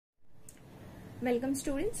Welcome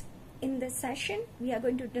students. In this session we are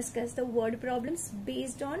going to discuss the word problems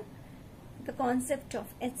based on the concept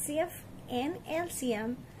of HCF and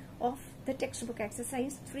LCM of the textbook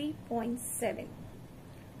exercise 3.7.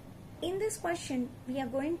 In this question we are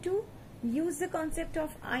going to use the concept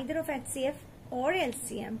of either of HCF or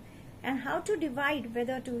LCM and how to divide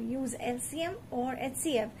whether to use LCM or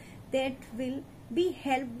HCF. That will be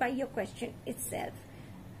helped by your question itself.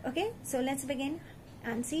 Okay, so let's begin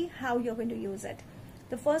and see how you're going to use it.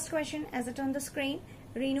 The first question, as it on the screen,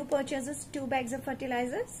 Renu purchases 2 bags of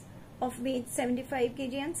fertilizers of weight 75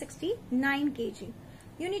 kg and 69 kg.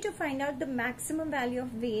 You need to find out the maximum value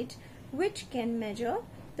of weight which can measure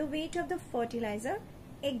the weight of the fertilizer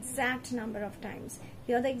exact number of times.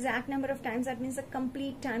 Here the exact number of times, that means the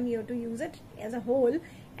complete time you have to use it as a whole,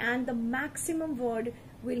 and the maximum word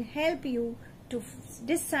will help you to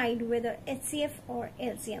decide whether HCF or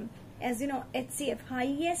LCM. As you know, HCF,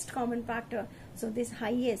 highest common factor. So this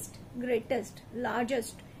highest, greatest,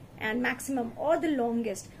 largest and maximum or the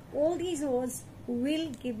longest, all these words will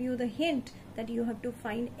give you the hint that you have to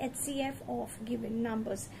find HCF of given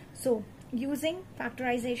numbers. So using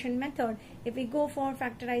factorization method, if we go for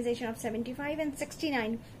factorization of 75 and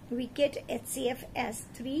 69, we get HCF as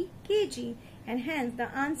 3 kg, and hence the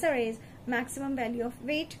answer is maximum value of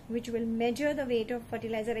weight which will measure the weight of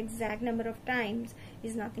fertilizer exact number of times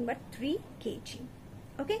is nothing but 3 kg.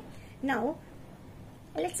 Okay, now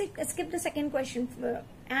let's skip the second question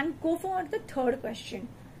and go for the third question.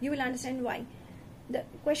 You will understand why. The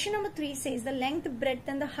question number 3 says the length, breadth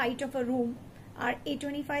and the height of a room are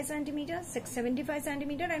 825 centimeter, 675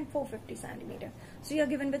 centimeter and 450 centimeter. So you are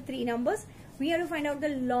given with 3 numbers. We have to find out the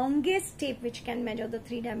longest tape which can measure the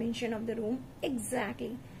 3 dimension of the room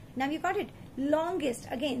exactly. Now you got it. Longest,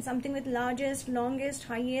 again something with largest, longest,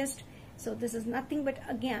 highest. So this is nothing but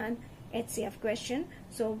again HCF question.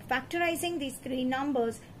 So factorizing these 3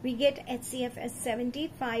 numbers, we get HCF as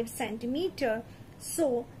 75 centimeter.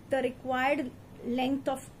 So the required length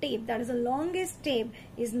of tape, that is the longest tape,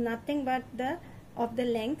 is nothing but the of the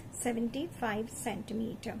length 75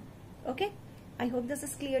 centimeter. Okay, I hope this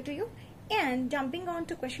is clear to you. And jumping on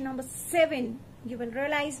to question number 7, you will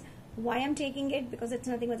realize why I'm taking it, because it's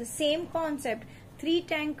nothing but the same concept. 3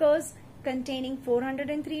 tankers containing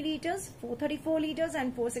 403 liters, 434 liters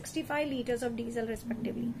and 465 liters of diesel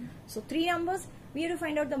respectively. So 3 numbers. We have to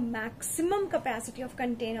find out the maximum capacity of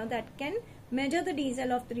container that can measure the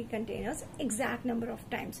diesel of 3 containers exact number of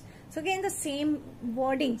times. So again the same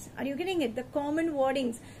wordings. Are you getting it? The common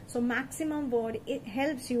wordings. So maximum word, it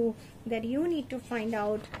helps you that you need to find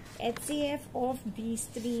out HCF of these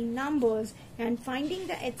 3 numbers, and finding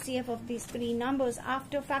the HCF of these 3 numbers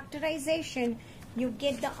after factorization, you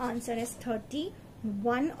get the answer as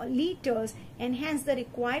 31 liters, and hence the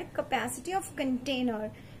required capacity of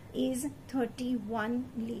container is 31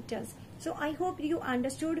 liters. So I hope you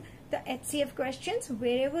understood the HCF questions.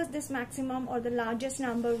 Wherever this maximum or the largest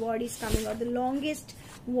number word is coming or the longest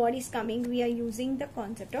word is coming, we are using the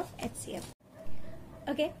concept of HCF.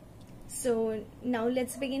 Okay, so now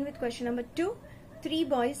let's begin with question number 2. 3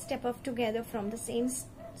 boys step up together from the same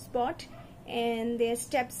spot, and their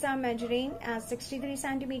steps are measuring as 63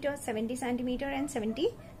 centimeter, 70 centimeter and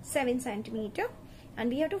 77 centimeter. And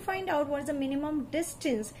we have to find out what is the minimum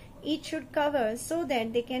distance each should cover so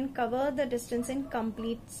that they can cover the distance in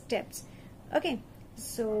complete steps. Okay,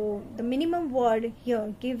 so the minimum word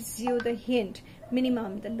here gives you the hint.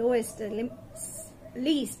 Minimum, the lowest, the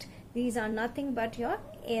least. These are nothing but your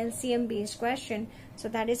LCM based question. So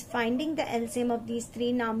that is finding the LCM of these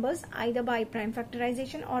 3 numbers either by prime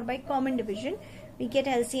factorization or by common division. We get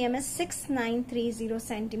LCM as 6930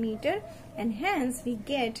 centimeter, and hence we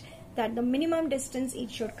get that the minimum distance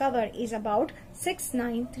each should cover is about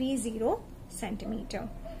 6930 centimeter.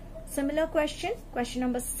 Similar question, question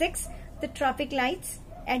number 6, the traffic lights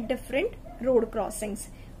at different road crossings.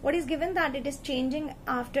 What is given? That it is changing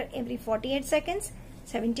after every 48 seconds,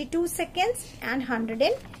 72 seconds and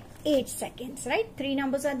 108 seconds, right? 3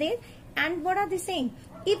 numbers are there. And what are they saying?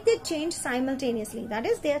 If they change simultaneously, that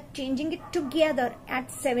is they are changing it together at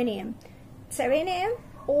 7 a.m. 7 a.m.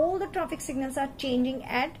 all the traffic signals are changing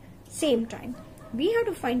at same time. We have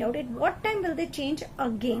to find out at what time will they change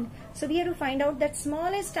again. So we have to find out that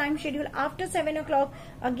smallest time schedule after 7 o'clock,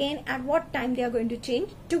 again at what time they are going to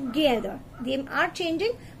change together. They are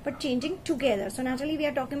changing but changing together. So naturally we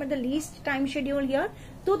are talking about the least time schedule here.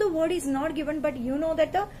 Though the word is not given, but you know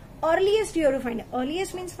that the earliest you have to find.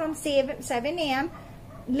 Earliest means from 7 a.m.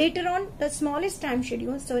 Later on the smallest time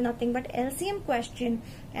schedule. So nothing but LCM question,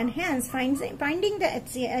 and hence finding the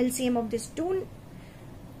LCM of this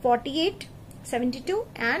 248 72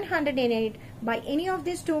 and 108. By any of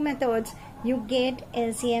these two methods, you get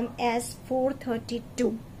LCM as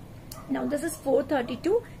 432. Now this is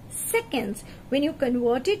 432 seconds. When you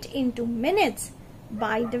convert it into minutes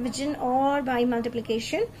by division or by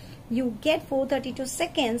multiplication, you get 432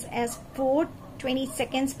 seconds as 420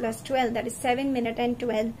 seconds plus 12, that is 7 minutes and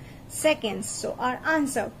 12 seconds. So our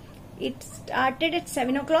answer, it started at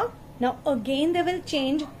 7 o'clock. Now again they will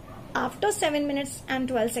change after 7 minutes and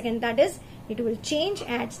 12 seconds, that is it will change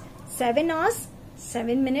at 7 hours,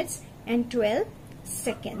 7 minutes and 12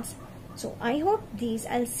 seconds. So I hope these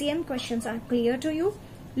LCM questions are clear to you.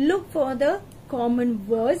 Look for the common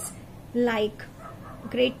words like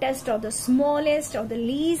greatest or the smallest or the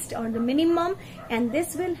least or the minimum, and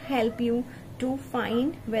this will help you to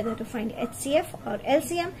find whether to find HCF or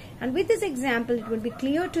LCM. And with this example, it will be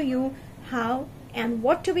clear to you how and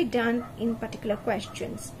what to be done in particular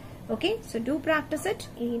questions. Okay, so do practice it.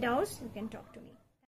 Any doubts, you can talk.